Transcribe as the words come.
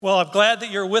Well, I'm glad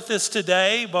that you're with us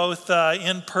today, both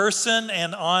in person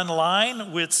and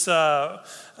online. It's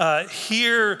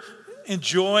here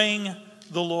enjoying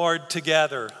the Lord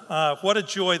together. What a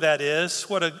joy that is.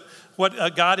 What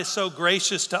God is so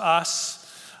gracious to us.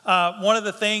 One of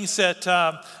the things that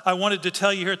I wanted to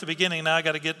tell you here at the beginning, now I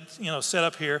got to get set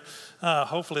up here.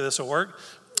 Hopefully this will work.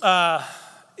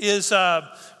 Is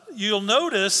you'll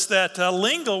notice that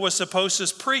Lingle was supposed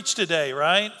to preach today,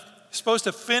 right? He's supposed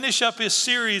to finish up his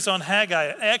series on Haggai.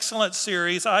 An excellent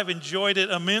series. I've enjoyed it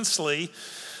immensely.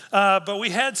 But we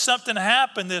had something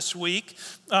happen this week.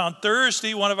 On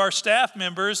Thursday, one of our staff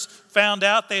members found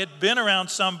out they had been around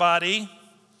somebody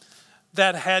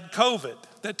that had COVID,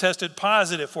 that tested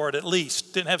positive for it at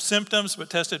least. Didn't have symptoms, but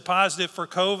tested positive for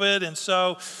COVID. And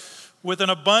so with an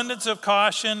abundance of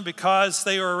caution, because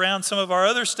they were around some of our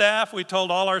other staff, we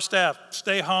told all our staff,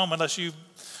 stay home unless you've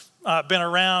been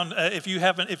around. If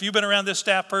you've been around this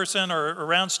staff person or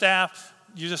around staff,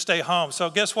 you just stay home.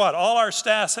 So guess what? All our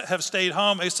staff have stayed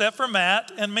home except for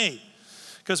Matt and me,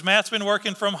 because Matt's been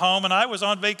working from home and I was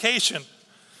on vacation.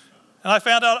 And I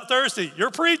found out Thursday, you're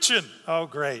preaching. Oh,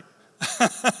 great.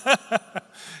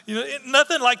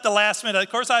 Nothing like the last minute.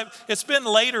 Of course, it's been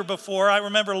later before. I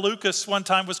remember Lucas one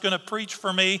time was going to preach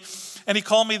for me, and he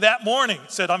called me that morning,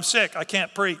 said, I'm sick, I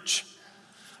can't preach.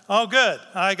 Oh, good.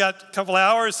 I got a couple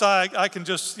hours. I can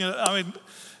just,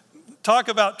 talk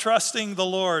about trusting the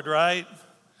Lord, right?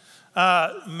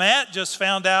 Matt just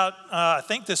found out, I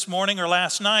think this morning or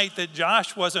last night, that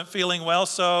Josh wasn't feeling well,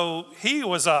 so he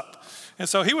was up. And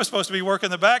so he was supposed to be working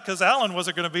the back because Alan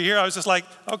wasn't going to be here. I was just like,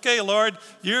 okay, Lord,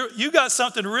 you got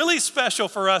something really special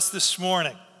for us this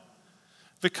morning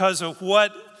because of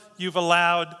what you've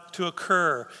allowed to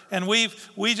occur. And we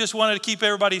just wanted to keep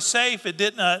everybody safe. It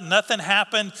didn't, nothing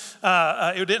happened.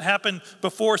 It didn't happen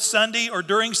before Sunday or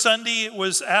during Sunday. It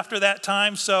was after that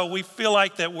time. So we feel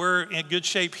like that we're in good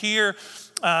shape here.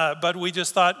 But we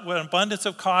just thought with an abundance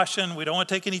of caution, we don't want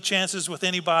to take any chances with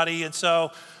anybody. And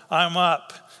so I'm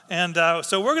up. And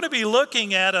so we're going to be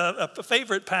looking at a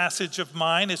favorite passage of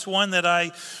mine. It's one that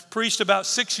I preached about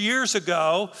 6 years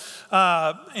ago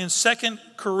in 2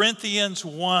 Corinthians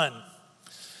 1.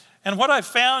 And what I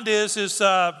found is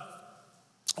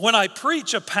when I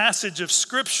preach a passage of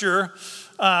Scripture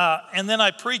and then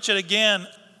I preach it again,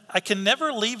 I can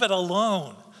never leave it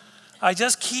alone. I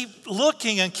just keep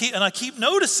looking and I keep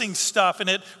noticing stuff, and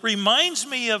it reminds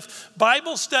me of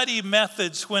Bible study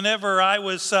methods whenever I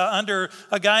was under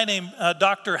a guy named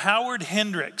Dr. Howard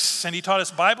Hendricks, and he taught us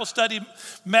Bible study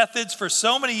methods for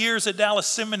so many years at Dallas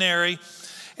Seminary,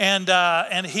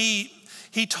 and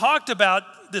he talked about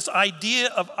this idea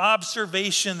of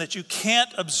observation, that you can't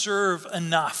observe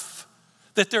enough.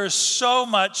 That there is so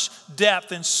much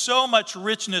depth and so much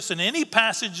richness in any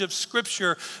passage of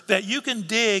Scripture that you can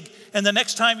dig, and the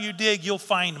next time you dig, you'll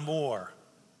find more.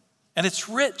 And it's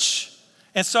rich.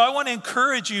 And so I want to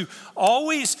encourage you,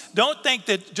 always don't think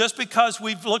that just because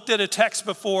we've looked at a text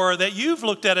before, that you've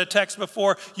looked at a text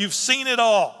before, you've seen it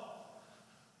all.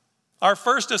 Our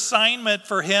first assignment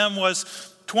for him was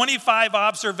 25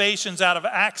 observations out of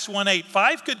Acts 1:8.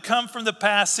 5 could come from the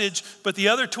passage, but the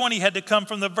other 20 had to come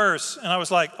from the verse. And I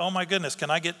was like, oh my goodness, can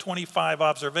I get 25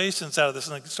 observations out of this?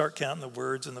 And I start counting the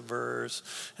words in the verse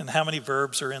and how many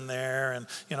verbs are in there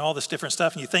and all this different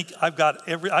stuff. And you think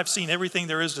I've seen everything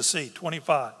there is to see,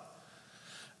 25.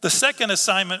 The second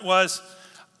assignment was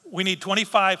we need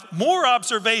 25 more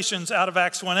observations out of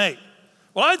Acts 1:8.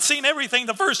 Well, I'd seen everything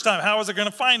the first time. How was I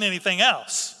going to find anything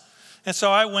else? And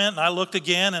so I went and I looked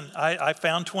again, and I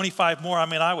found 25 more.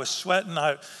 I was sweating,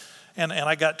 and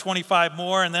I got 25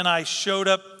 more. And then I showed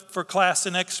up for class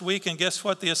the next week, and guess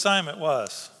what the assignment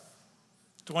was?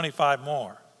 25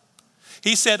 more.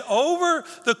 He said over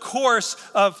the course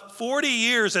of 40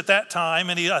 years at that time,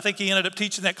 and I think he ended up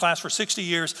teaching that class for 60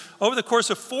 years. Over the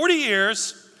course of 40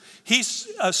 years,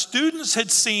 students had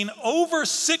seen over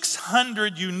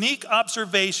 600 unique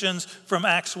observations from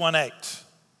Acts 1:8.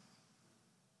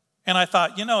 And I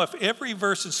thought, if every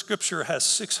verse in Scripture has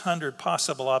 600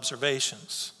 possible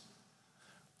observations,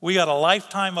 we got a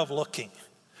lifetime of looking.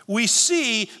 We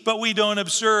see, but we don't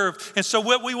observe. And so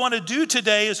what we want to do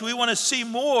today is we want to see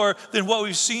more than what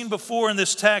we've seen before in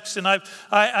this text. And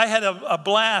I had a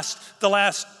blast the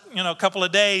last couple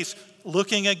of days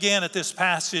looking again at this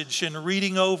passage and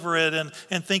reading over it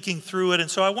and thinking through it.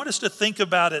 And so I want us to think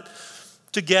about it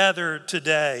together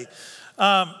today.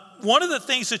 One of the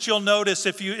things that you'll notice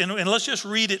and let's just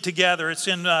read it together. It's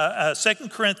in 2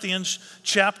 Corinthians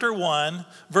chapter 1,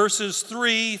 verses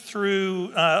 3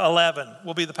 through 11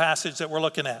 will be the passage that we're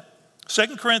looking at.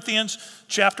 2 Corinthians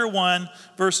chapter 1,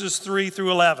 verses 3 through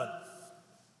 11.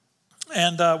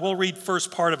 And we'll read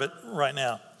first part of it right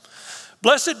now.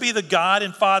 Blessed be the God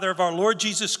and Father of our Lord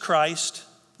Jesus Christ,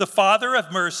 the Father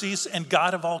of mercies and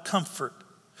God of all comfort,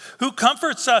 who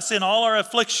comforts us in all our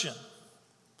affliction,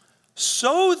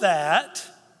 so that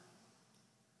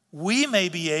we may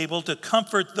be able to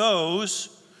comfort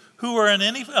those who are in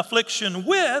any affliction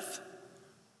with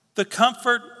the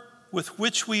comfort with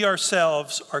which we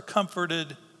ourselves are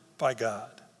comforted by God.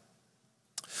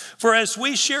 For as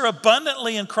we share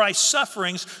abundantly in Christ's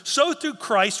sufferings, so through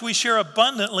Christ we share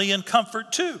abundantly in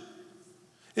comfort too.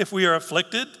 If we are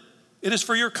afflicted, it is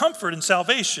for your comfort and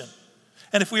salvation.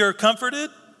 And if we are comforted,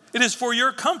 it is for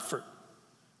your comfort,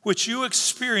 which you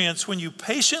experience when you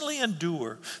patiently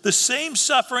endure the same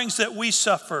sufferings that we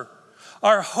suffer.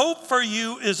 Our hope for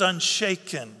you is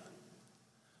unshaken,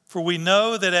 for we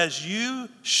know that as you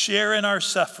share in our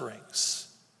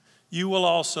sufferings, you will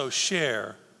also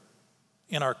share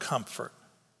in our comfort.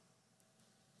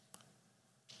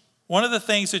 One of the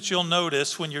things that you'll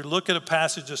notice when you look at a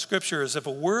passage of Scripture is if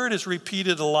a word is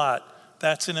repeated a lot,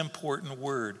 that's an important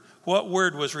word. What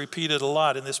word was repeated a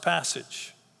lot in this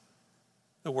passage?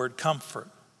 The word comfort.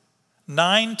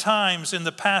 9 times in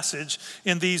the passage,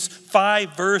 in these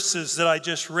 5 verses that I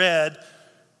just read,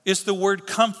 is the word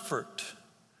comfort.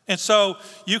 And so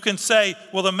you can say,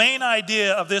 well, the main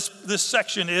idea of this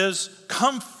section is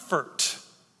comfort.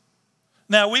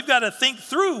 Now, we've got to think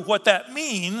through what that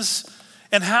means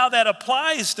and how that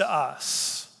applies to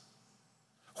us.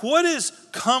 What does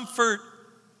comfort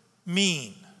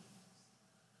mean?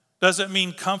 Does it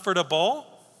mean comfortable?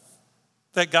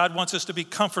 That God wants us to be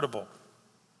comfortable?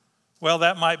 Well,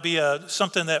 that might be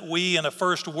something that we in a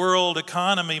first world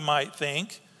economy might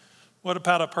think. What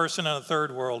about a person in a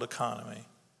third world economy?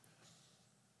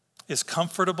 Is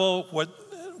comfortable what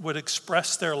would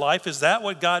express their life? Is that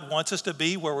what God wants us to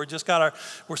be, where we're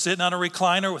sitting on a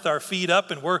recliner with our feet up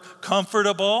and we're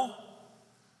comfortable?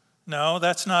 No,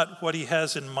 that's not what he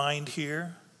has in mind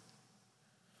here.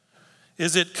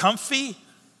 Is it comfy?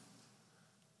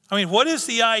 I mean, what is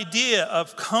the idea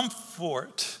of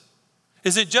comfort?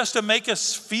 Is it just to make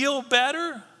us feel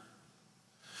better?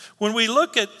 When we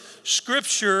look at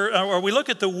Scripture, or we look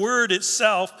at the word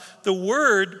itself, the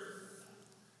word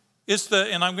is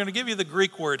and I'm going to give you the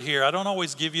Greek word here. I don't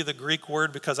always give you the Greek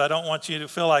word because I don't want you to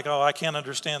feel like, oh, I can't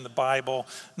understand the Bible.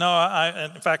 No,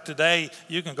 in fact, today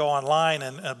you can go online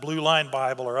and a Blue Line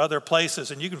Bible or other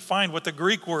places and you can find what the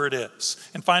Greek word is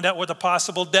and find out what the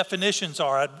possible definitions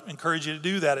are. I'd encourage you to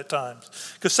do that at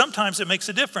times because sometimes it makes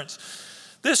a difference.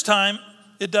 This time,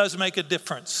 it does make a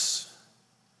difference.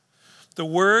 The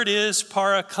word is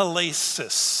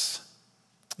parakalesis,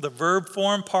 the verb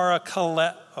form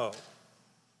parakaleo.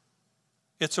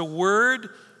 It's a word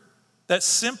that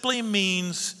simply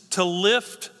means to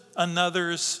lift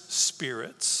another's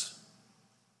spirits.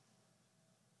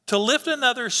 To lift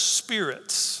another's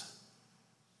spirits.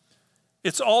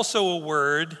 It's also a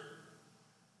word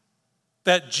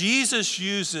that Jesus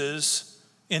uses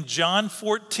in John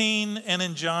 14 and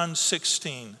in John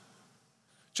 16.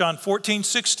 John 14,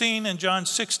 16 and John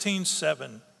 16,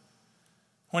 7.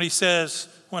 When he says,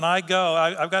 when I go,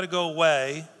 I've got to go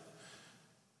away,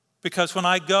 because when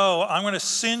I go, I'm going to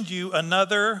send you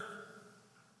another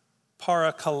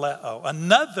parakaleo.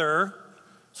 Another,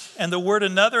 and the word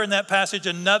another in that passage,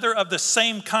 another of the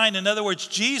same kind. In other words,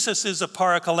 Jesus is a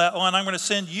parakaleo, and I'm going to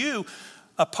send you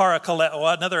a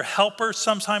parakaleo, another helper,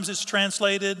 sometimes it's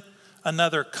translated.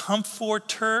 Another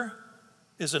comforter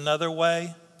is another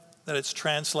way that it's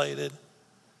translated.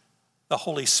 The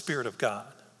Holy Spirit of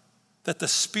God. That the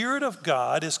Spirit of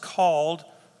God is called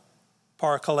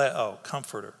parakaleo,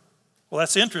 comforter. Well,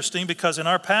 that's interesting because in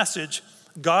our passage,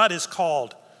 God is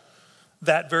called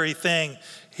that very thing.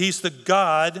 He's the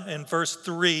God, in verse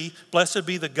 3, blessed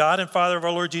be the God and Father of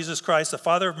our Lord Jesus Christ, the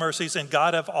Father of mercies and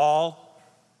God of all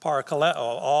parakaleo,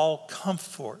 all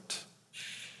comfort.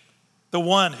 The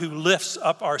one who lifts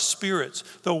up our spirits,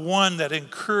 the one that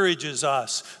encourages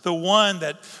us, the one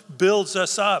that builds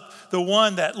us up, the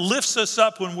one that lifts us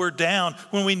up when we're down,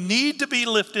 when we need to be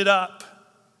lifted up.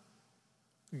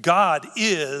 God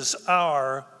is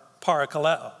our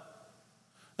parakaleo.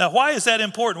 Now, why is that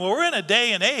important? Well, we're in a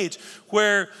day and age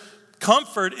where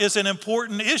comfort is an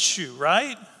important issue,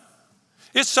 right?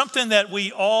 It's something that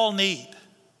we all need.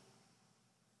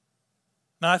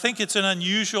 Now, I think it's an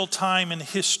unusual time in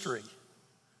history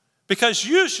because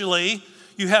usually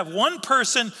you have one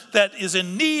person that is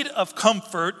in need of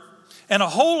comfort and a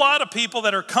whole lot of people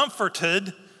that are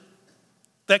comforted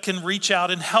that can reach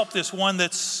out and help this one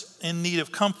that's in need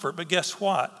of comfort. But guess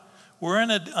what? We're in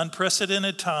an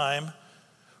unprecedented time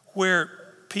where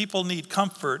people need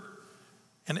comfort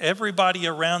And everybody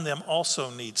around them also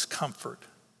needs comfort.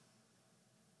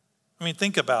 I mean,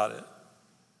 think about it.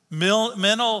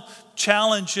 Mental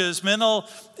challenges, mental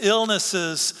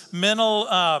illnesses, mental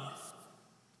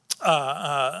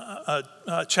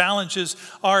challenges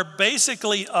are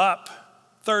basically up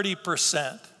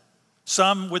 30%.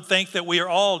 Some would think that we are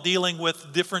all dealing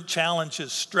with different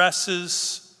challenges,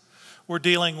 stresses. We're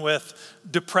dealing with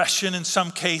depression in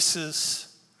some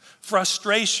cases,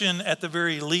 frustration at the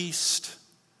very least.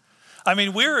 I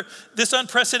mean, we're this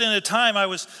unprecedented time.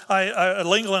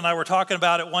 Lingle and I were talking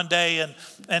about it one day,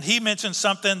 and he mentioned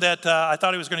something that I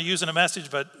thought he was going to use in a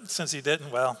message, but since he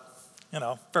didn't, well,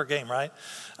 fair game, right?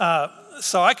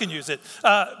 So I can use it.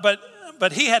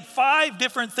 But he had 5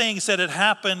 different things that had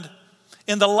happened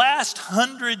in the last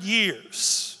 100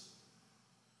 years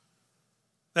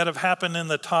that have happened in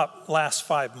the last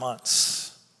 5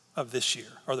 months of this year,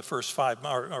 or the first 5,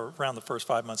 or around the first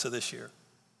 5 months of this year.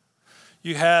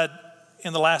 You had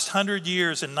in the last 100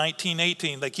 years, in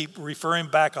 1918, they keep referring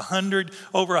back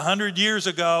over 100 years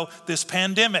ago, this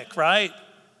pandemic, right?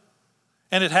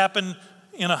 And it happened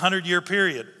in a 100-year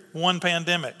period, one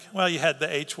pandemic. Well, you had the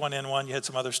H1N1, you had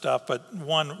some other stuff, but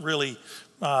one really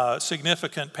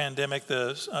significant pandemic,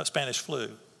 the Spanish flu.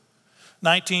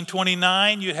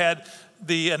 1929, you had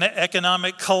an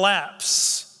economic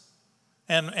collapse.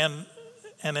 And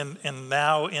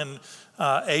now in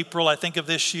April, I think, of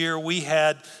this year, we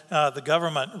had the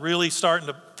government really starting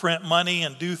to print money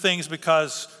and do things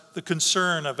because the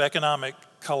concern of economic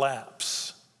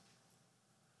collapse.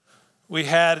 We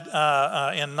had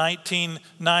in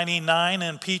 1999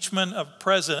 impeachment of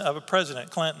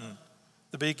President Clinton.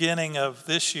 The beginning of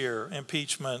this year,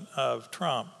 impeachment of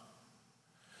Trump.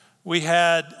 We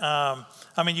had,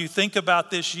 you think about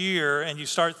this year and you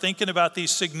start thinking about these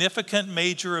significant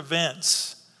major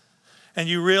events, and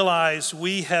you realize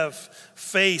we have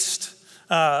faced,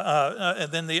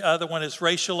 and then the other one is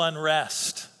racial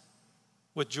unrest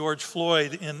with George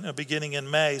Floyd beginning in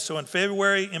May. So in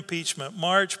February, impeachment,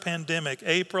 March, pandemic,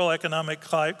 April, economic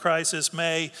crisis,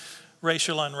 May,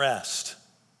 racial unrest.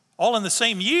 All in the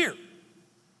same year.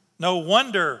 No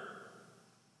wonder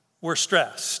we're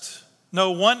stressed.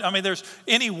 There's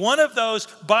any one of those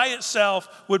by itself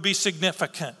would be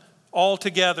significant. All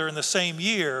together in the same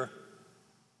year,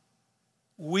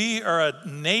 we are a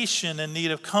nation in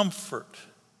need of comfort.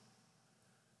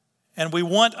 And we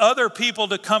want other people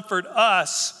to comfort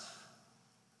us,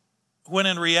 when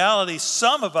in reality,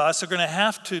 some of us are going to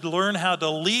have to learn how to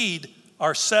lead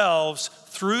ourselves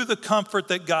through the comfort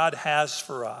that God has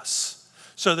for us,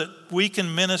 so that we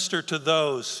can minister to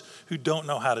those who don't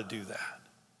know how to do that.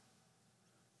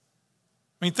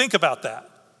 Think about that.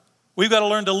 We've got to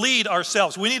learn to lead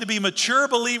ourselves. We need to be mature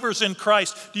believers in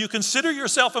Christ. Do you consider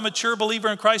yourself a mature believer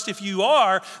in Christ? If you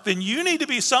are, then you need to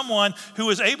be someone who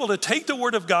is able to take the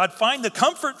Word of God, find the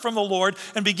comfort from the Lord,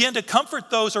 and begin to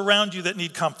comfort those around you that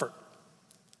need comfort.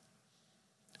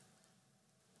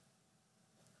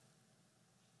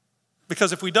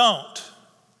 Because if we don't,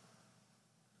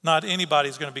 not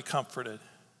anybody's going to be comforted,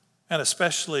 and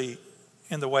especially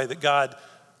in the way that God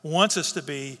wants us to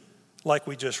be, like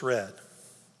we just read.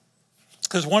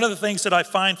 Because one of the things that I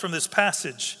find from this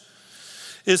passage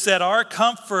is that our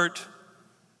comfort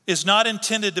is not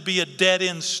intended to be a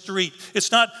dead-end street.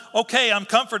 It's not, okay, I'm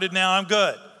comforted now, I'm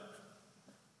good.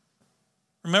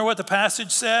 Remember what the passage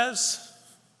says?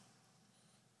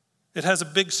 It has a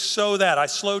big so that. I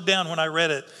slowed down when I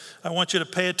read it. I want you to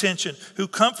pay attention. Who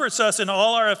comforts us in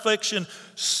all our affliction,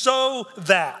 so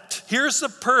that. Here's the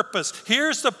purpose.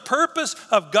 Here's the purpose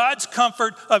of God's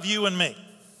comfort of you and me.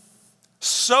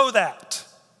 So that.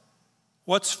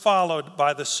 What's followed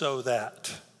by the so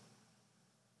that?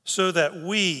 So that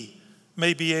we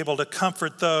may be able to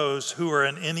comfort those who are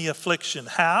in any affliction.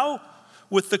 How?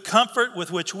 With the comfort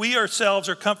with which we ourselves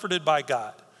are comforted by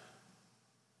God.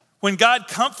 When God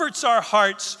comforts our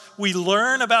hearts, we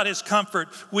learn about His comfort.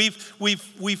 We've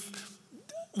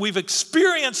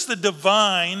experienced the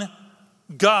divine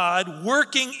God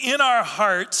working in our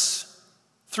hearts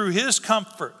through His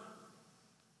comfort.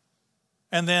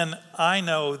 And then I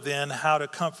know then how to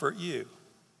comfort you.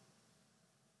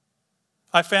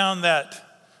 I found that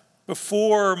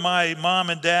before my mom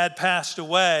and dad passed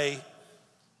away,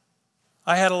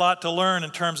 I had a lot to learn in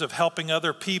terms of helping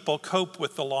other people cope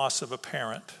with the loss of a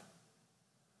parent.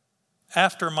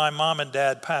 After my mom and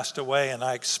dad passed away and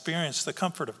I experienced the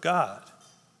comfort of God,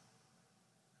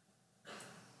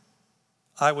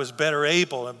 I was better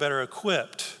able and better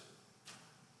equipped.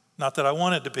 Not that I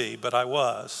wanted to be, but I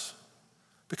was.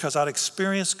 Because I'd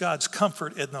experienced God's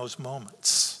comfort in those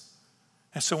moments.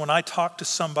 And so when I talk to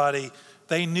somebody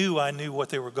they knew I knew what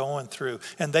they were going through.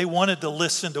 And they wanted to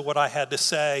listen to what I had to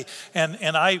say.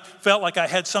 And I felt like I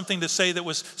had something to say that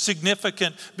was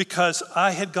significant because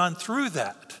I had gone through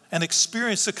that and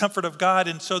experienced the comfort of God.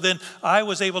 And so then I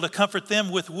was able to comfort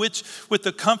them with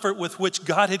the comfort with which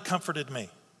God had comforted me.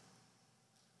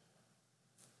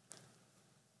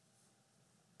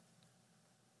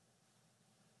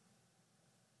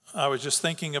 I was just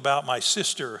thinking about my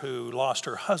sister who lost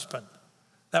her husband.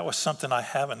 That was something I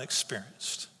haven't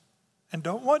experienced and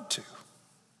don't want to.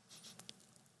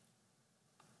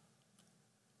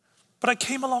 But I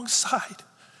came alongside,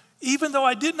 even though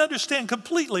I didn't understand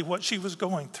completely what she was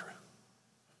going through.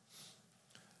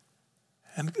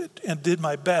 And did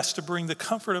my best to bring the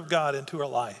comfort of God into her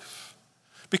life.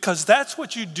 Because that's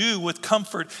what you do with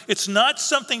comfort. It's not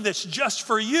something that's just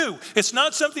for you. It's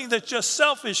not something that's just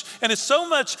selfish. And it's so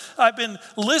much, I've been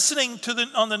listening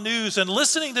on the news and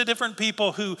listening to different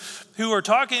people who are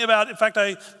talking about, in fact,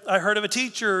 I heard of a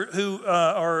teacher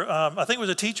I think it was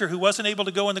a teacher who wasn't able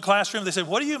to go in the classroom. They said,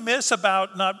 what do you miss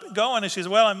about not going? And she said,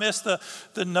 well, I miss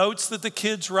the notes that the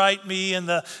kids write me and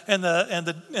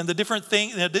the different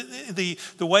things,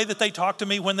 the way that they talk to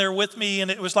me when they're with me. And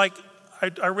it was like,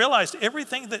 I realized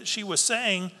everything that she was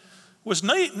saying was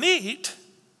neat,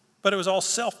 but it was all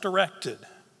self-directed.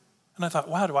 And I thought,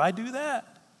 wow, do I do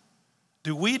that?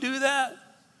 Do we do that?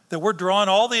 That we're drawing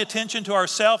all the attention to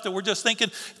ourselves, that we're just thinking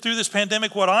through this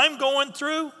pandemic what I'm going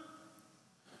through?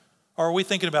 Or are we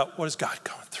thinking about what is God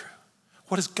going through?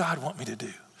 What does God want me to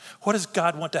do? What does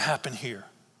God want to happen here?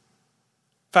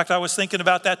 In fact, I was thinking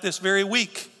about that this very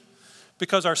week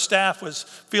because our staff was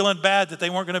feeling bad that they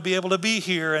weren't going to be able to be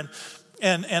here.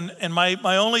 And my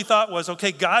only thought was,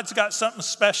 okay, God's got something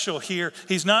special here.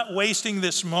 He's not wasting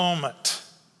this moment.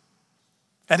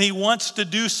 And he wants to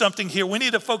do something here. We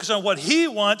need to focus on what he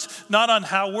wants, not on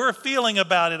how we're feeling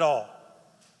about it all.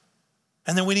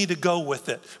 And then we need to go with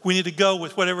it. We need to go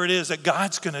with whatever it is that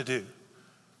God's going to do.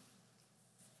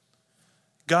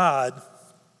 God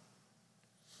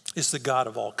is the God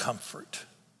of all comfort.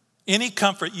 Any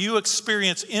comfort you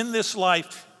experience in this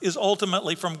life is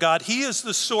ultimately from God. He is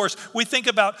the source. We think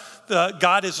about the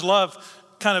God is love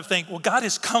kind of thing. Well, God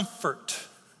is comfort.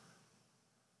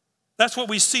 That's what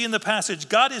we see in the passage.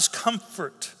 God is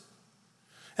comfort.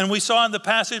 And we saw in the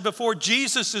passage before,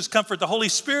 Jesus is comfort. The Holy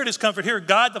Spirit is comfort. Here,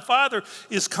 God the Father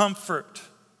is comfort,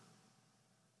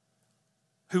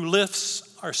 who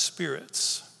lifts our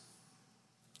spirits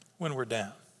when we're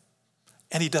down.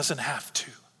 And he doesn't have to.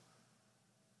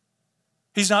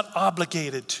 He's not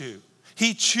obligated to.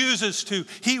 He chooses to.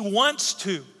 He wants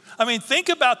to. I mean, think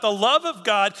about the love of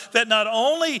God that not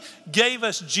only gave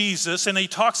us Jesus, and he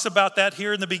talks about that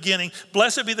here in the beginning.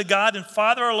 Blessed be the God and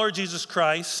Father of our Lord Jesus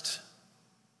Christ.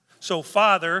 So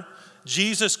Father,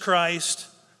 Jesus Christ,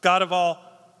 God of all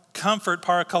comfort,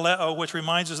 parakaleo, which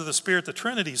reminds us of the Spirit, the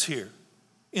Trinity's here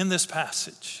in this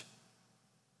passage.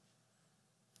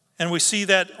 And we see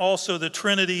that also the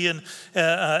Trinity in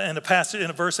a passage, in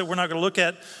a verse that we're not going to look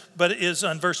at, but it is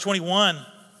on verse 21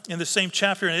 in the same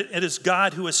chapter. And it is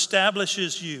God who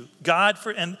establishes you.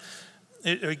 And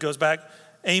it goes back,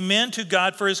 amen to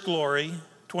God for his glory,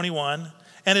 21.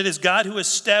 And it is God who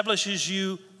establishes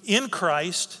you in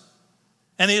Christ,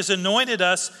 and he has anointed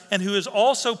us, and who has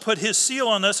also put his seal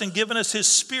on us and given us his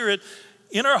Spirit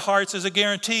in our hearts as a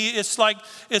guarantee. It's like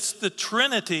it's the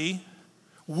Trinity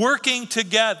working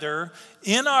together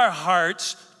in our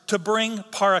hearts to bring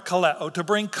parakaleo, to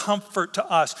bring comfort to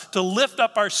us, to lift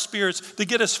up our spirits, to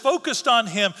get us focused on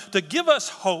him, to give us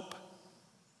hope.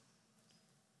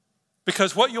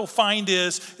 Because what you'll find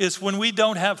is when we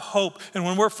don't have hope and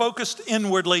when we're focused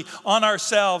inwardly on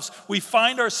ourselves, we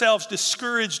find ourselves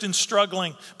discouraged and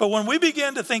struggling. But when we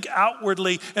begin to think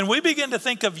outwardly and we begin to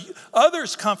think of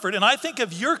others' comfort, and I think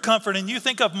of your comfort and you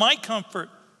think of my comfort,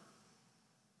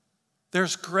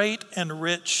 there's great and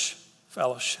rich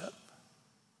fellowship.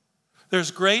 There's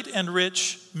great and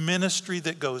rich ministry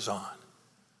that goes on.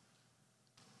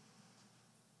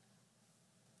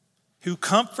 Who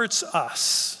comforts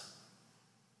us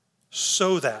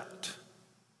so that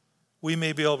we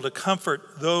may be able to comfort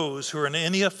those who are in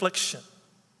any affliction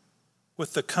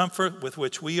with the comfort with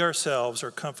which we ourselves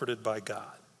are comforted by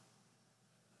God.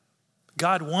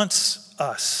 God wants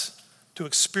us to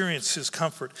experience his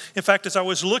comfort. In fact, as I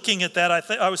was looking at that,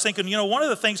 I was thinking, one of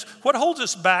the things, what holds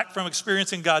us back from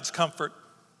experiencing God's comfort?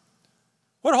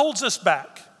 What holds us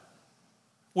back?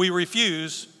 We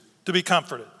refuse to be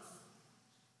comforted.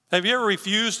 Have you ever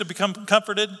refused to become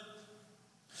comforted?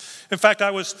 In fact,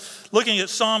 I was looking at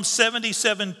Psalm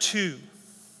 77:2.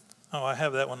 Oh, I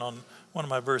have that one on one of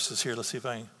my verses here. Let's see if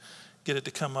I can get it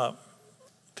to come up,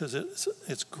 because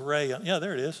it's gray. Yeah,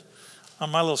 there it is. On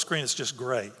my little screen, it's just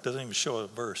gray. It doesn't even show a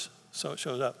verse, so it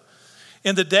shows up.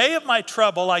 In the day of my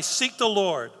trouble, I seek the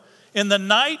Lord. In the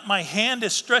night, my hand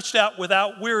is stretched out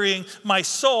without wearying. My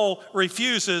soul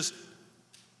refuses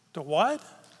to what?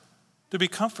 To be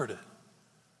comforted.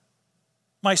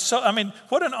 My soul,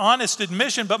 what an honest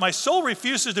admission, but my soul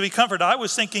refuses to be comforted. I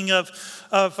was thinking of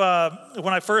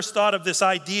when I first thought of this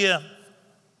idea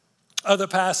of the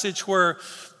passage where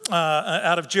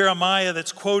out of Jeremiah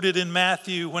that's quoted in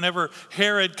Matthew whenever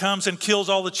Herod comes and kills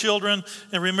all the children.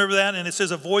 And remember that? And it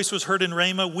says, a voice was heard in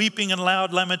Ramah, weeping and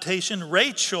loud lamentation.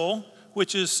 Rachel,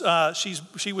 which is,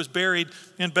 she was buried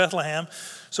in Bethlehem.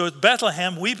 So it's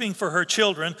Bethlehem weeping for her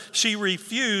children. She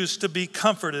refused to be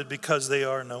comforted because they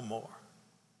are no more.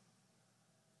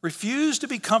 Refuse to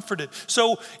be comforted.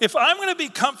 So if I'm going to be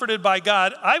comforted by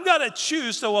God, I've got to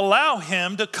choose to allow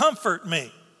him to comfort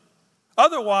me.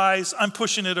 Otherwise, I'm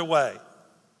pushing it away.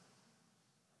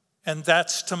 And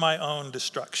that's to my own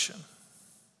destruction.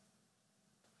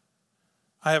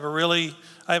 I have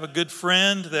a good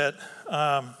friend that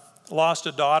lost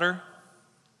a daughter.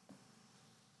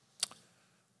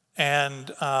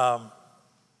 And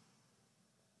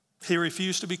he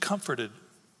refused to be comforted.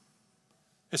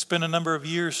 It's been a number of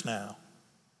years now.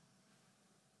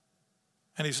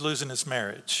 And he's losing his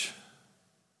marriage.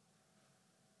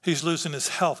 He's losing his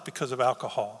health because of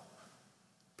alcohol.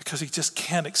 Because he just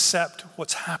can't accept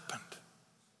what's happened.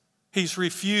 He's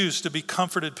refused to be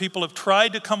comforted. People have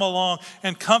tried to come along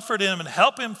and comfort him and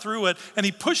help him through it. And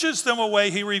he pushes them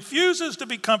away. He refuses to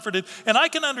be comforted. And I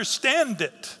can understand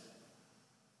it.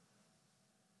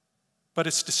 But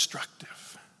it's destructive.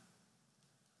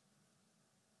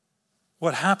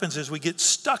 What happens is we get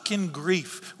stuck in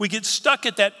grief. We get stuck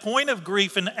at that point of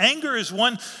grief, and anger is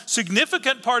one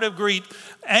significant part of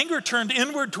grief. Anger turned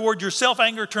inward toward yourself,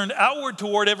 anger turned outward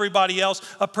toward everybody else.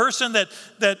 A person that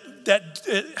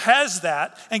has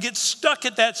that and gets stuck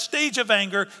at that stage of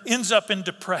anger ends up in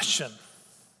depression.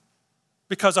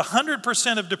 Because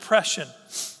 100% of depression,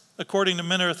 according to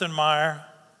Minirth and Meyer,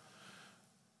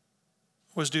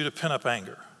 was due to pent-up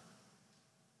anger.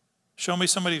 Show me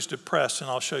somebody who's depressed, and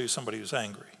I'll show you somebody who's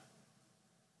angry.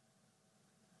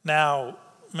 Now,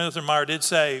 Minirth and Meyer did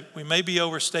say, we may be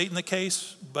overstating the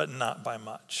case, but not by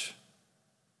much.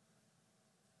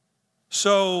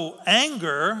 So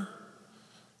anger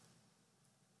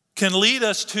can lead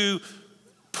us to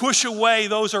push away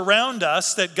those around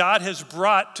us that God has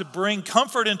brought to bring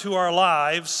comfort into our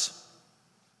lives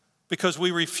because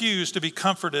we refuse to be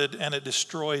comforted, and it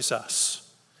destroys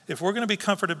us. If we're going to be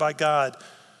comforted by God,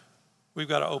 we've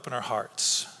got to open our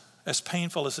hearts, as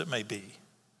painful as it may be,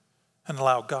 and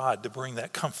allow God to bring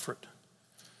that comfort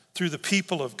through the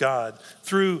people of God,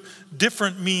 through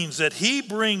different means that he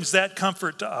brings that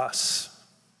comfort to us.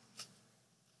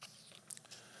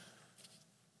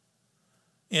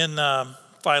 In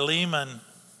Philemon,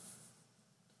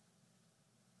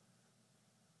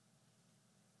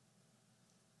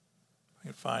 I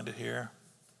can find it here.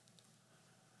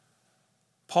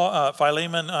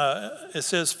 Philemon, it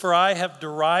says, for I have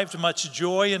derived much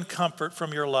joy and comfort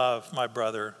from your love, my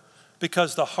brother,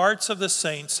 because the hearts of the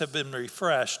saints have been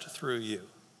refreshed through you.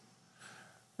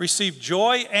 Receive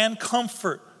joy and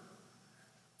comfort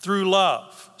through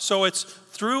love. So it's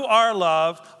through our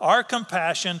love, our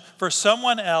compassion for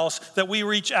someone else, that we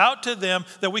reach out to them,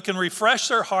 that we can refresh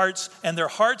their hearts, and their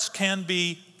hearts can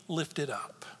be lifted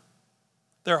up.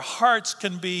 Their hearts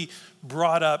can be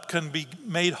brought up, can be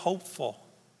made hopeful.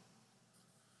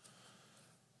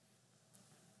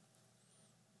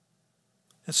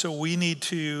 And so we need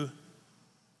to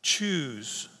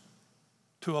choose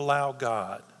to allow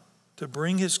God to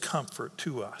bring his comfort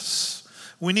to us.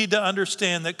 We need to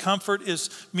understand that comfort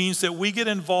means that we get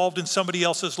involved in somebody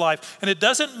else's life. And it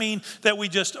doesn't mean that we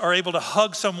just are able to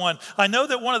hug someone. I know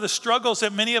that one of the struggles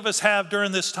that many of us have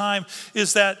during this time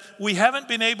is that we haven't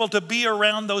been able to be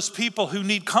around those people who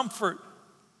need comfort.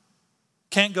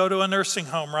 Can't go to a nursing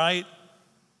home, right?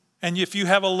 And if you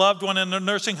have a loved one in a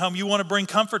nursing home, you want to bring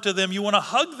comfort to them. You want to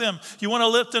hug them. You want to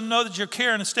let them know that you're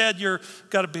caring. Instead, you've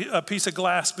got a piece of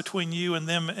glass between you and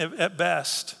them at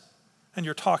best. And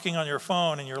you're talking on your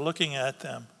phone and you're looking at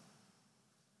them.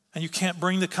 And you can't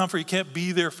bring the comfort. You can't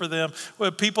be there for them. Well,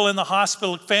 people in the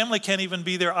hospital, family can't even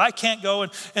be there. I can't go,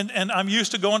 and I'm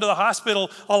used to going to the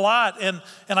hospital a lot. And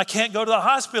I can't go to the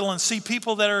hospital and see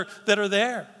people that are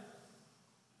there.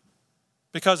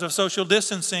 Because of social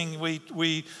distancing,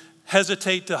 we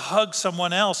hesitate to hug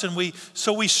someone else. And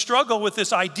so we struggle with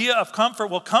this idea of comfort.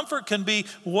 Well, comfort can be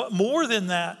more than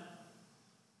that.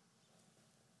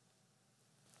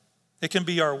 It can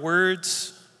be our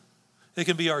words. It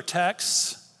can be our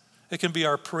texts. It can be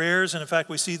our prayers. And in fact,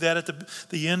 we see that at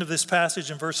the end of this passage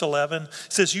in verse 11. It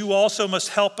says, you also must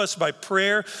help us by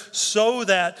prayer so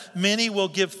that many will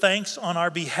give thanks on our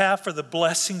behalf for the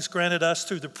blessings granted us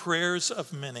through the prayers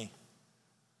of many.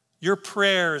 Your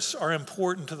prayers are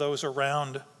important to those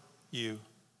around you.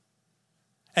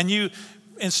 And you,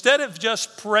 instead of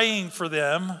just praying for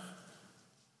them,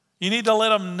 you need to let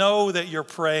them know that you're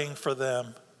praying for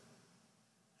them.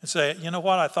 And say, you know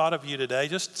what, I thought of you today.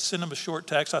 Just send them a short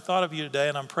text. I thought of you today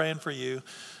and I'm praying for you.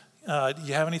 Do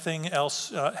you have anything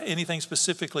else, anything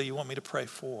specifically you want me to pray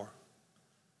for?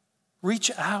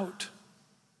 Reach out,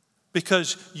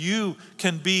 because you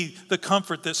can be the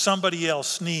comfort that somebody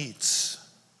else needs.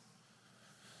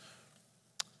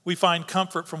 We find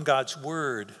comfort from God's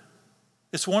word.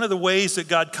 It's one of the ways that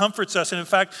God comforts us. And in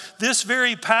fact, this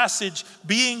very passage,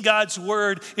 being God's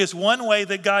word, is one way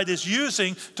that God is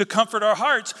using to comfort our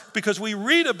hearts, because we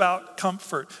read about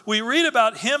comfort. We read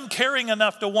about him caring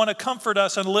enough to want to comfort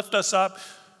us and lift us up,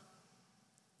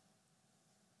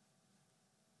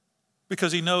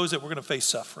 because he knows that we're going to face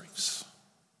sufferings.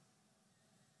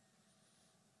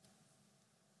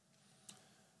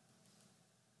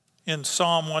 In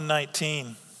Psalm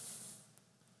 119,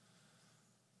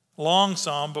 long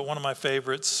psalm, but one of my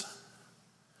favorites,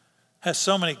 has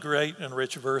so many great and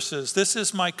rich verses. This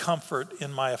is my comfort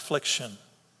in my affliction,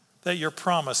 that your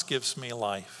promise gives me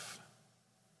life.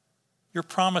 Your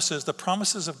promises, the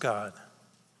promises of God.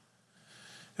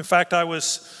 In fact,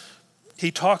 he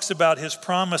talks about his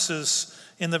promises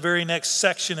in the very next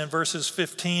section in verses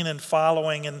 15 and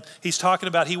following. And he's talking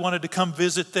about he wanted to come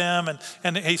visit them.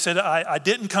 And he said, I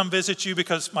didn't come visit you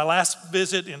because my last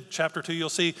visit in chapter 2, you'll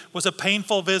see, was a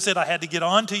painful visit. I had to get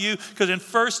on to you because in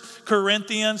 1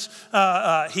 Corinthians,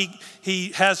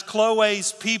 he has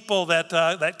Chloe's people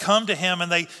that come to him,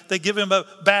 and they give him a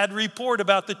bad report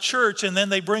about the church, and then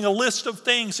they bring a list of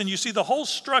things. And you see the whole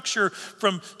structure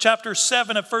from chapter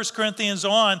 7 of 1 Corinthians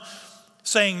on,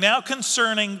 saying now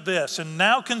concerning this, and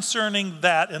now concerning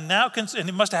that, and and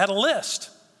he must have had a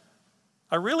list.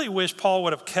 I really wish Paul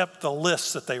would have kept the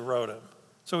lists that they wrote him,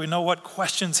 so we know what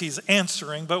questions he's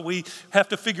answering, but we have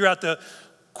to figure out the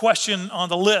question on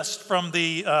the list from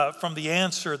the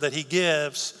answer that he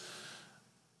gives.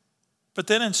 But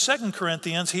then in 2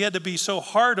 Corinthians, he had to be so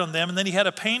hard on them, and then he had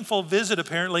a painful visit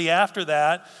apparently after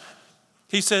that.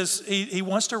 He says he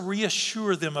wants to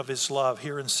reassure them of his love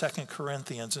here in 2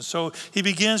 Corinthians. And so he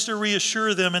begins to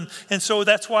reassure them. And so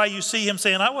that's why you see him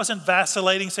saying, I wasn't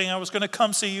vacillating, saying I was going to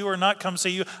come see you or not come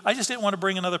see you. I just didn't want to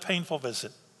bring another painful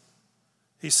visit.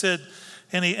 He said,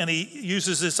 and he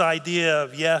uses this idea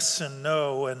of yes and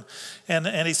no.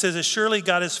 And he says, as surely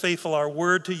God is faithful, our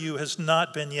word to you has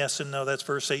not been yes and no. That's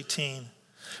verse 18.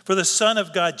 For the Son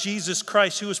of God, Jesus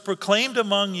Christ, who was proclaimed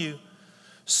among you,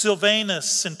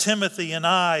 Silvanus and Timothy and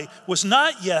I, was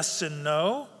not yes and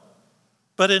no,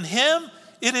 but in him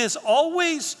it is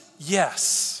always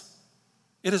yes.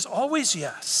 It is always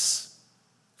yes.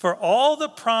 For all the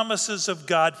promises of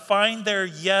God find their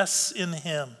yes in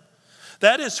him.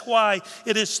 That is why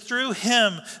it is through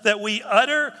him that we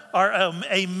utter our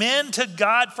amen to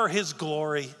God for his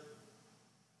glory,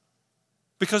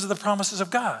 because of the promises of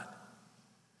God.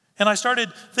 And I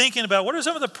started thinking about what are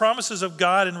some of the promises of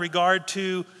God in regard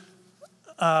to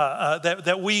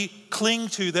that we cling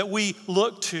to, that we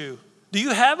look to. Do you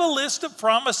have a list of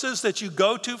promises that you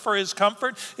go to for his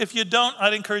comfort? If you don't,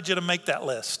 I'd encourage you to make that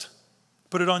list.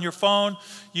 Put it on your phone,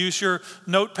 use your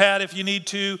notepad if you need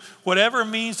to, whatever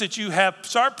means that you have.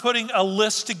 Start putting a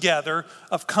list together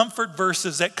of comfort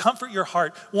verses that comfort your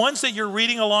heart. Ones that you're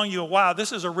reading along, you go, wow,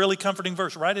 this is a really comforting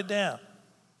verse. Write it down.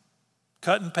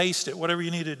 Cut and paste it, whatever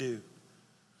you need to do.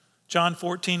 John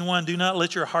 14:1, do not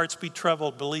let your hearts be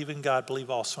troubled. Believe in God, believe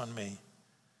also in me.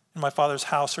 In my Father's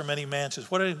house are many mansions.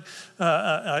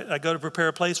 I go to prepare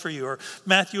a place for you. Or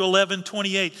Matthew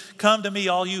 11:28, come to me,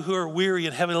 all you who are weary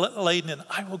and heavy laden, and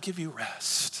I will give you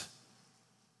rest.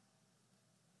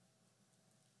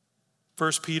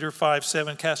 1 Peter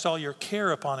 5:7, cast all your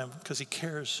care upon him because he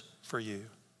cares for you.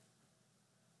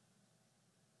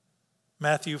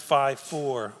 Matthew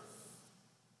 5:4,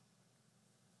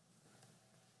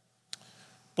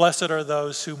 blessed are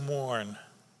those who mourn.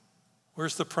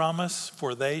 Where's the promise?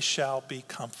 For they shall be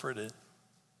comforted.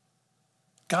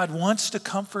 God wants to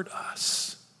comfort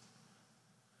us.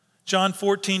 John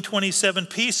 14:27,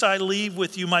 peace I leave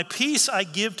with you, my peace I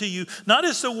give to you, not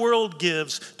as the world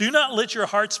gives. Do not let your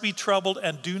hearts be troubled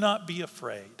and do not be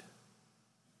afraid.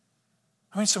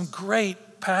 Some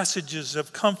great passages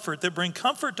of comfort that bring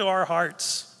comfort to our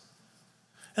hearts.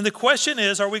 And the question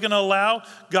is, are we going to allow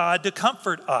God to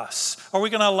comfort us? Are we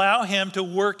going to allow him to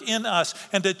work in us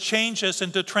and to change us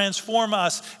and to transform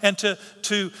us and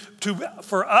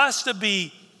for us to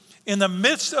be in the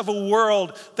midst of a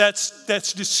world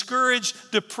that's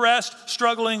discouraged, depressed,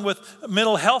 struggling with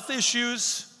mental health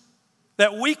issues,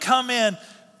 that we come in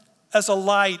as a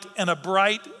light and a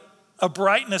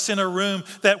brightness in a room,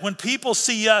 that when people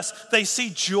see us, they see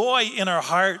joy in our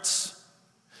hearts.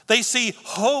 They see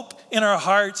hope in our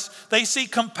hearts. They see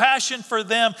compassion for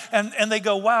them, and they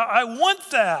go, wow, I want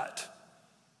that.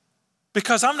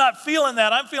 Because I'm not feeling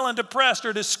that. I'm feeling depressed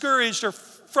or discouraged or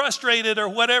frustrated or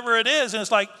whatever it is. And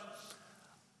it's like,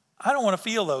 I don't want to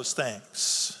feel those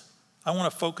things. I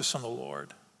want to focus on the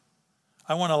Lord.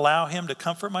 I want to allow him to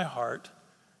comfort my heart.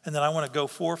 And then I want to go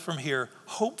forth from here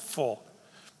hopeful,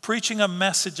 preaching a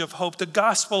message of hope. The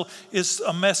gospel is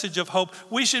a message of hope.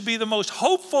 We should be the most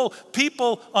hopeful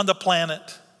people on the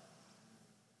planet.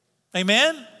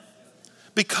 Amen?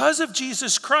 Because of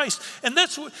Jesus Christ. And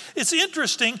it's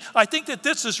interesting. I think that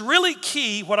this is really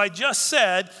key, what I just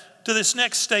said, to this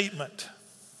next statement.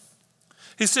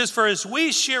 He says, for as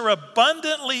we share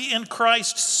abundantly in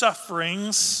Christ's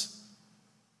sufferings.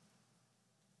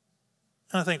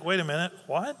 And I think, wait a minute,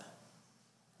 what?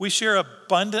 We share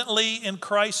abundantly in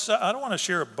Christ. I don't want to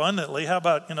share abundantly. How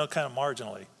about, kind of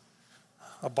marginally?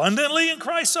 Abundantly in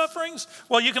Christ's sufferings?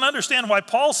 Well, you can understand why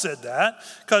Paul said that.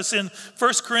 Because in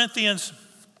 2 Corinthians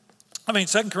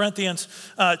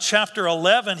chapter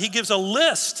 11, he gives a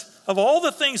list of all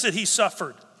the things that he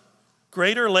suffered.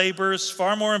 Greater labors,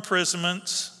 far more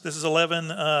imprisonments. This is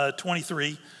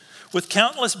 11:23. With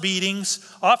countless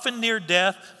beatings, often near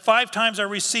death. 5 times I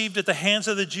received at the hands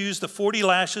of the Jews the 40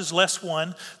 lashes less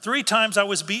 1. 3 times I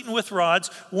was beaten with rods.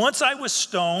 Once I was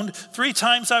stoned. 3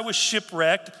 times I was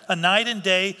shipwrecked. A night and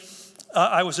day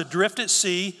I was adrift at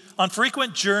sea. On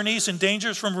frequent journeys and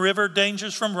dangers from river,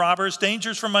 dangers from robbers,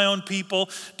 dangers from my own people,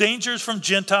 dangers from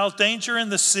Gentiles, danger in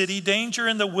the city, danger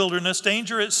in the wilderness,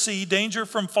 danger at sea, danger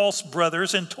from false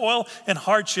brothers, and toil and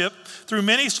hardship, through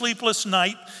many sleepless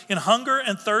nights, in hunger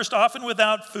and thirst, often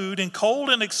without food, in cold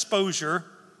and exposure.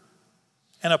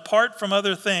 And apart from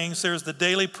other things, there's the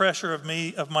daily pressure of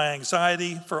my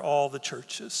anxiety for all the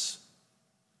churches.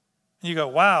 And you go,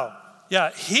 wow,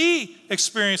 yeah, he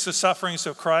experienced the sufferings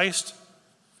of Christ.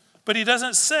 But he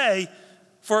doesn't say,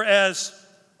 for as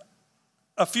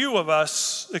a few of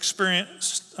us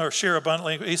experience or share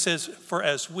abundantly. He says, for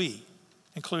as we,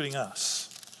 including us.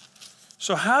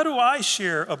 So how do I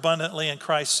share abundantly in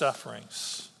Christ's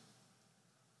sufferings?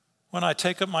 When I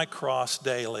take up my cross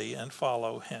daily and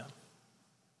follow him.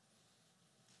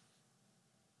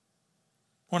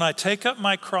 When I take up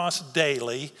my cross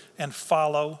daily and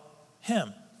follow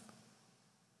him.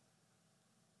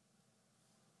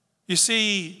 You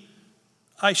see,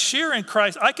 I share in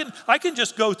Christ. I can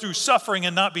just go through suffering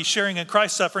and not be sharing in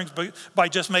Christ's sufferings by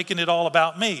just making it all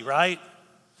about me, right?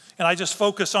 And I just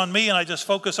focus on me, and I just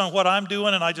focus on what I'm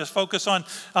doing, and I just focus on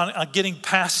getting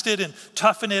past it and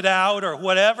toughing it out or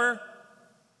whatever.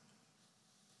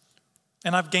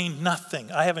 And I've gained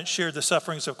nothing. I haven't shared the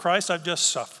sufferings of Christ. I've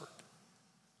just suffered.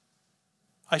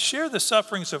 I share the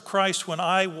sufferings of Christ when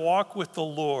I walk with the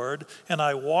Lord and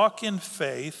I walk in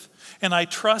faith and I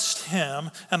trust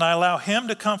him and I allow him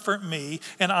to comfort me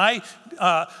and I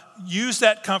use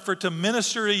that comfort to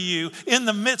minister to you in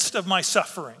the midst of my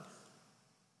suffering.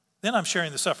 Then I'm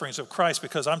sharing the sufferings of Christ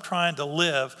because I'm trying to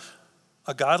live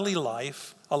a godly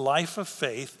life, a life of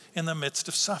faith in the midst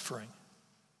of suffering.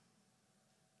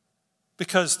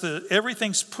 Because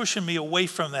everything's pushing me away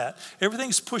from that.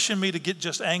 Everything's pushing me to get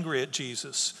just angry at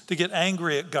Jesus, to get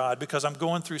angry at God because I'm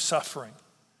going through suffering.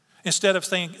 Instead of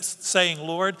saying,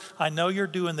 Lord, I know you're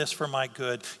doing this for my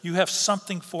good. You have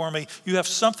something for me. You have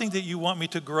something that you want me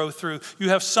to grow through. You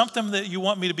have something that you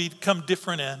want me to become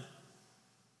different in.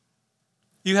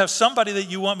 You have somebody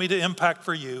that you want me to impact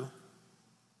for you.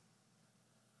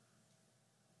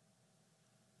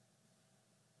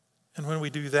 And when we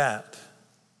do that,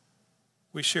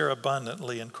 we share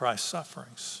abundantly in Christ's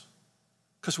sufferings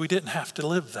because we didn't have to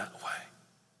live that way.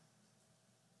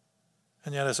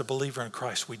 And yet as a believer in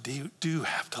Christ, we do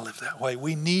have to live that way.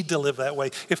 We need to live that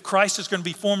way. If Christ is going to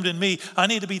be formed in me, I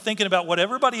need to be thinking about what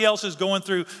everybody else is going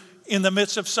through in the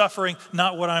midst of suffering,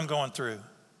 not what I'm going through.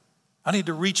 I need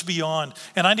to reach beyond,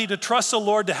 and I need to trust the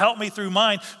Lord to help me through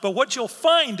mine. But what you'll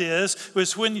find is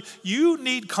when you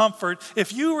need comfort,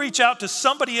 if you reach out to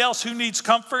somebody else who needs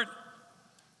comfort,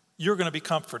 you're going to be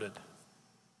comforted.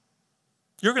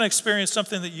 You're going to experience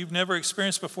something that you've never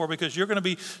experienced before because you're going to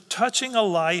be touching a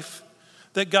life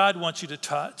that God wants you to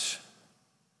touch.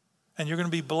 And you're going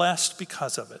to be blessed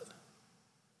because of it.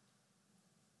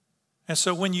 And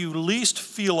so when you least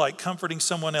feel like comforting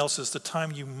someone else is the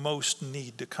time you most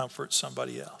need to comfort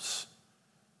somebody else.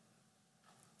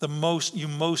 You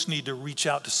most need to reach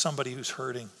out to somebody who's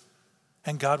hurting.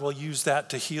 And God will use that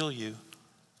to heal you.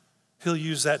 He'll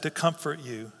use that to comfort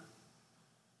you.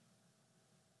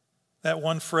 That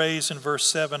one phrase in verse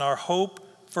 7, our hope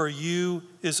for you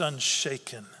is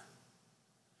unshaken.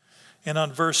 And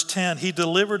on verse 10, he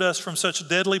delivered us from such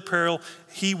deadly peril.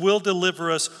 He will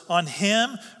deliver us. On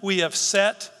him we have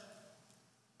set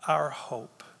our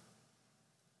hope.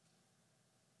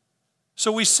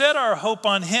 So we set our hope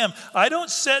on him. I don't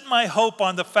set my hope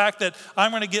on the fact that I'm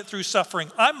going to get through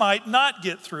suffering. I might not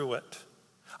get through it.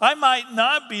 I might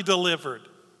not be delivered.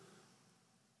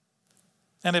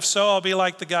 And if so, I'll be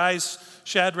like the guys,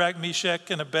 Shadrach, Meshach,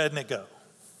 and Abednego.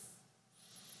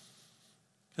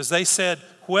 Because they said,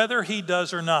 whether he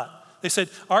does or not. They said,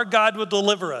 our God will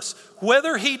deliver us.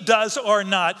 Whether he does or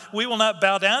not, we will not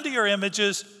bow down to your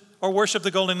images or worship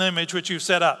the golden image which you've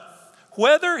set up.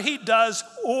 Whether he does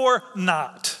or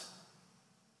not.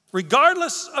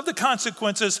 Regardless of the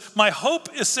consequences, my hope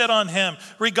is set on him.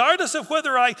 Regardless of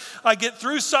whether I get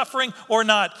through suffering or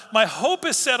not, my hope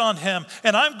is set on him.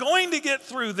 And I'm going to get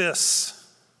through this,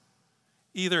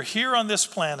 either here on this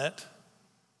planet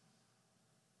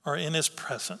or in his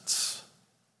presence,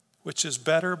 which is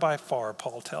better by far,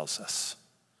 Paul tells us.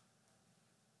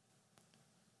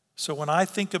 So when I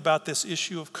think about this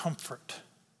issue of comfort,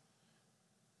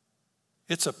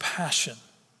 it's a passion.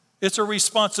 It's a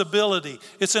responsibility.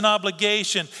 It's an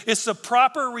obligation. It's the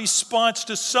proper response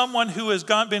to someone who has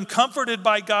been comforted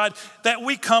by God, that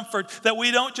we comfort, that we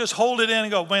don't just hold it in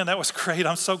and go, man, that was great.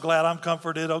 I'm so glad I'm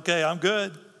comforted. Okay, I'm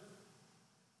good.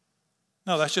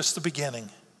 No, that's just the beginning.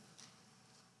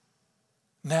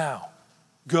 Now,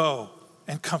 go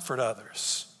and comfort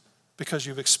others because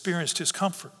you've experienced his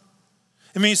comfort.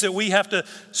 It means that we have to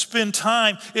spend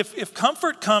time. If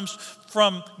comfort comes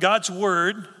from God's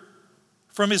word,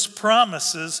 from his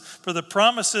promises, for the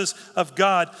promises of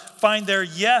God find their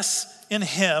yes in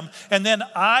him, and then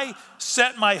I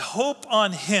set my hope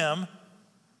on him,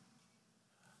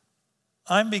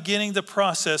 I'm beginning the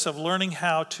process of learning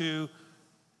how to,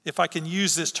 if I can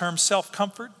use this term,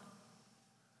 self-comfort,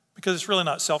 because it's really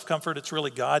not self-comfort, it's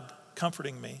really God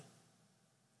comforting me.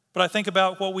 But I think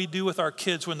about what we do with our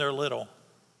kids when they're little,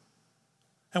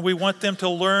 and we want them to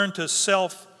learn to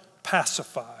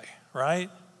self-pacify, right?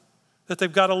 That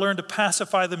they've got to learn to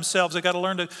pacify themselves. They've got to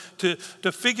learn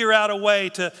to figure out a way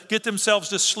to get themselves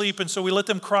to sleep. And so we let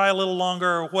them cry a little longer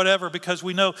or whatever because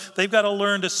we know they've got to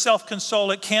learn to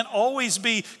self-console. It can't always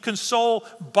be console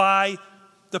by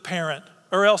the parent,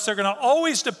 or else they're going to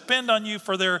always depend on you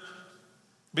for their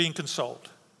being consoled.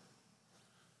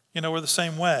 You know, we're the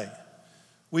same way.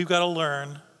 We've got to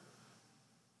learn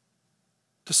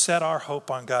to set our hope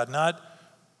on God, not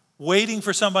waiting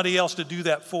for somebody else to do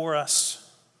that for us.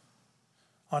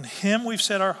 On him we've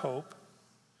set our hope.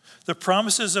 The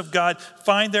promises of God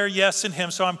find their yes in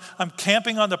him. So I'm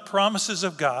camping on the promises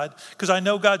of God because I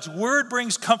know God's word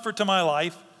brings comfort to my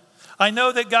life. I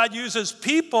know that God uses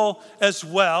people as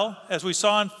well, as we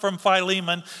saw from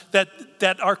Philemon, that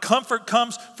our comfort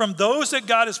comes from those that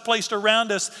God has placed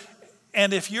around us.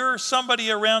 And if you're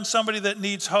somebody around somebody that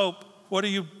needs hope, where do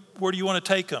you want to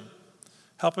take them?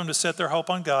 Help them to set their hope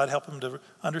on God. Help them to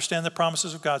understand the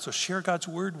promises of God. So share God's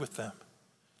word with them.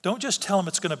 Don't just tell them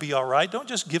it's going to be all right. Don't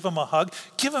just give them a hug.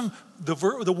 Give them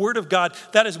the word of God.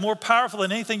 That is more powerful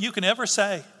than anything you can ever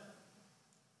say.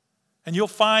 And you'll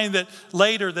find that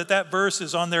later that verse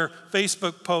is on their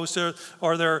Facebook post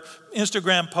or their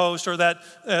Instagram post or that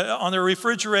on their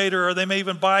refrigerator, or they may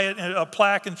even buy it in a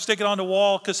plaque and stick it on the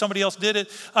wall because somebody else did it.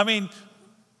 I mean,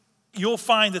 you'll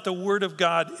find that the word of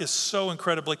God is so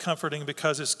incredibly comforting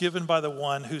because it's given by the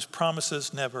one whose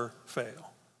promises never fail.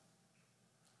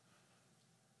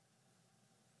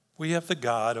 We have the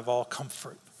God of all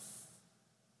comfort.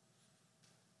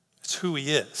 It's who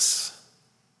he is.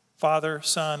 Father,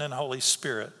 Son, and Holy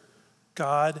Spirit.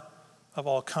 God of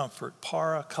all comfort.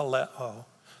 Parakaleo.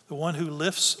 The one who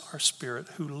lifts our spirit,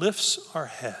 who lifts our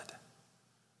head.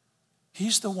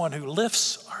 He's the one who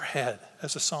lifts our head,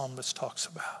 as the psalmist talks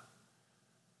about.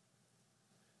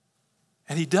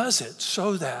 And he does it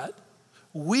so that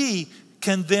we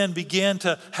can then begin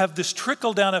to have this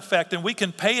trickle-down effect, and we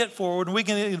can pay it forward, and we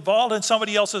can get involved in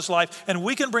somebody else's life, and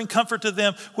we can bring comfort to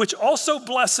them, which also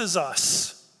blesses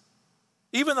us.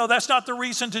 Even though that's not the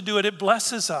reason to do it, it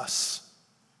blesses us.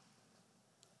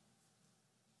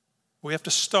 We have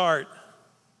to start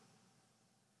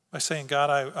by saying,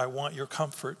 God, I want your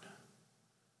comfort.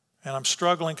 And I'm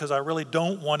struggling because I really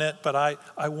don't want it, but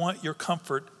I want your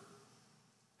comfort.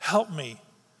 Help me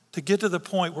to get to the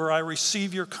point where I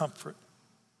receive your comfort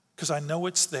because I know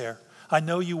it's there. I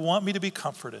know you want me to be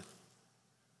comforted.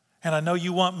 And I know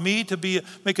you want me to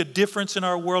make a difference in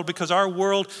our world because our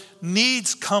world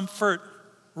needs comfort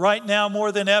right now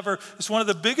more than ever. It's one of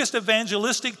the biggest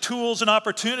evangelistic tools and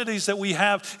opportunities that we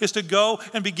have is to go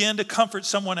and begin to comfort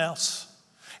someone else.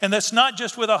 And that's not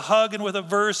just with a hug and with a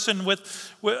verse and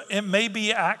with it may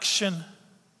be action.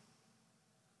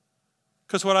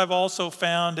 Because what I've also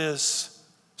found is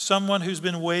someone who's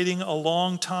been waiting a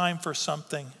long time for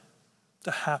something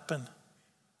to happen,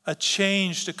 a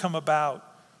change to come about,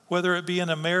 whether it be in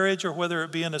a marriage or whether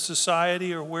it be in a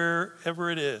society or wherever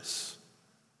it is.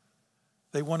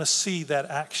 They want to see that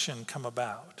action come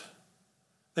about.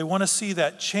 They want to see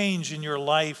that change in your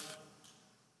life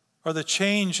or the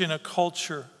change in a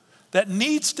culture that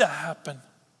needs to happen.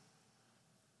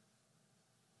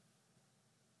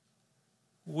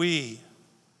 We,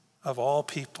 of all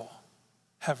people,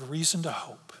 have reason to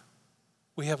hope.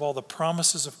 We have all the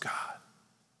promises of God.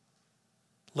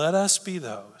 Let us be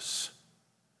those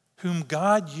whom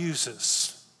God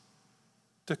uses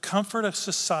to comfort a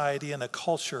society and a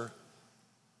culture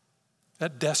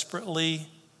that desperately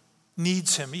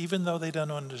needs him, even though they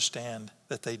don't understand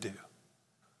that they do.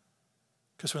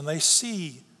 Because when they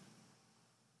see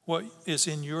what is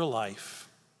in your life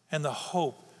and the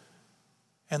hope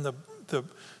and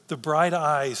the bright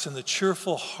eyes and the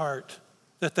cheerful heart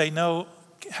that they know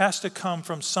has to come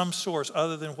from some source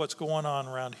other than what's going on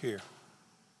around here,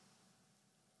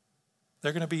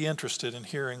 they're going to be interested in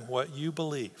hearing what you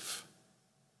believe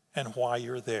and why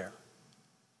you're there.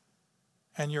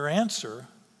 And your answer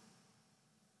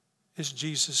is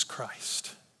Jesus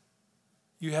Christ.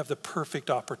 You have the perfect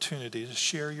opportunity to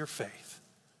share your faith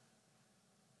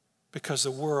because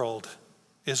the world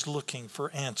is looking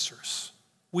for answers.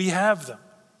 We have them.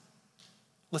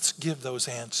 Let's give those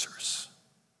answers.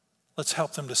 Let's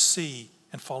help them to see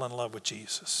and fall in love with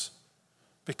Jesus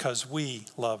because we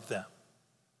love them.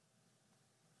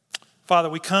 Father,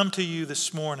 we come to you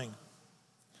this morning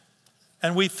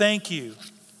and we thank you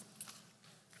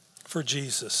for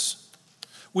Jesus.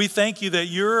 We thank you that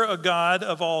you're a God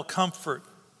of all comfort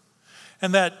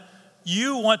and that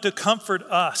you want to comfort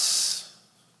us.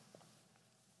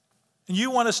 And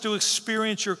you want us to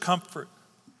experience your comfort.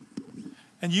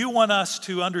 And you want us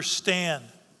to understand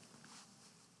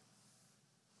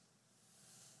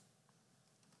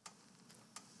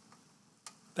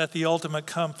that the ultimate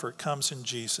comfort comes in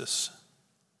Jesus.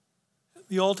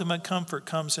 The ultimate comfort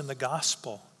comes in the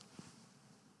gospel.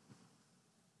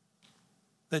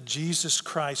 That Jesus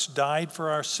Christ died for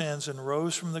our sins and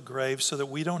rose from the grave so that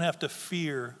we don't have to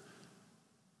fear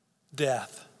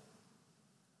death.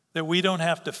 That we don't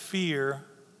have to fear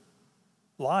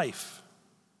life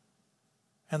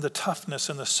and the toughness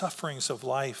and the sufferings of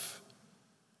life.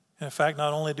 And in fact,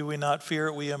 not only do we not fear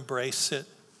it, we embrace it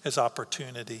as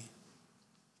opportunity.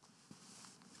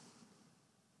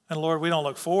 And Lord, we don't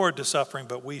look forward to suffering,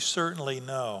 but we certainly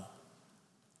know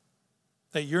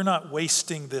that you're not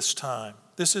wasting this time.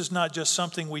 This is not just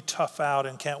something we tough out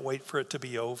and can't wait for it to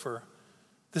be over.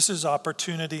 This is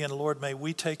opportunity, and Lord, may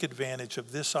we take advantage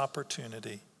of this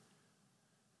opportunity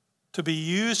to be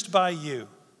used by you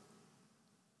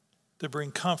to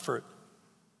bring comfort,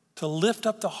 to lift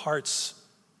up the hearts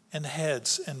and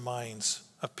heads and minds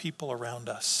of people around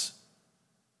us.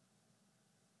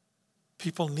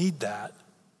 People need that.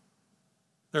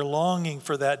 They're longing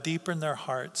for that deep in their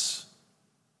hearts.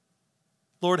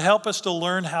 Lord, help us to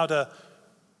learn how to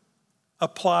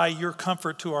apply your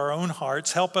comfort to our own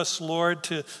hearts. Help us, Lord,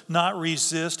 to not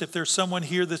resist. If there's someone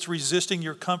here that's resisting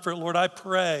your comfort, Lord, I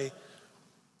pray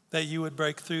that you would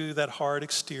break through that hard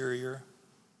exterior,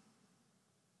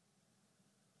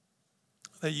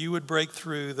 that you would break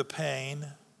through the pain,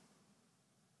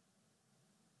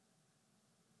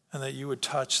 and that you would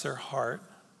touch their heart,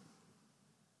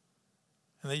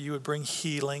 and that you would bring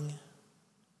healing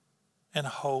and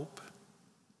hope.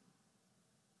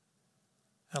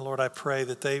 And Lord, I pray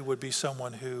that they would be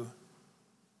someone who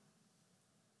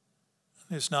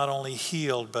is not only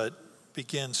healed, but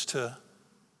begins to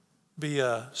be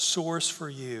a source for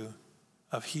you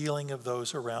of healing of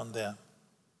those around them.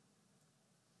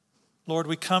 Lord,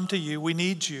 we come to you. We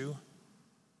need you.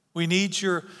 We need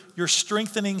your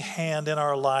strengthening hand in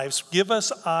our lives. Give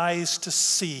us eyes to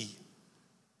see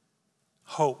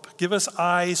hope. Give us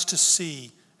eyes to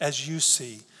see as you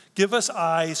see. Give us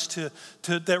eyes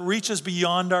that reaches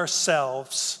beyond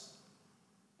ourselves.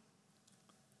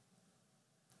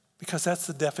 Because that's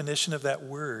the definition of that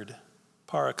word,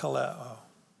 parakaleo.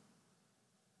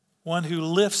 One who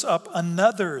lifts up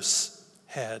another's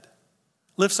head,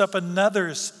 lifts up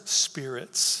another's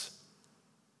spirits.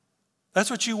 That's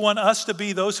what you want us to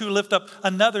be, those who lift up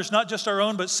another's, not just our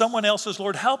own, but someone else's.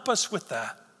 Lord, help us with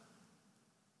that.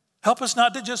 Help us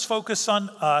not to just focus on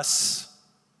us.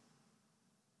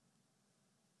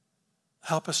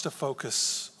 Help us to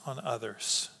focus on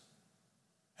others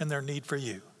and their need for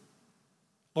you.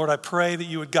 Lord, I pray that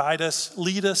you would guide us,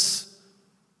 lead us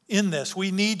in this.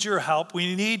 We need your help.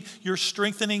 We need your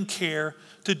strengthening care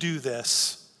to do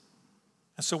this.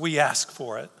 And so we ask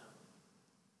for it.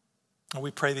 And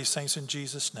we pray these things in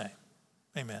Jesus' name.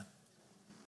 Amen.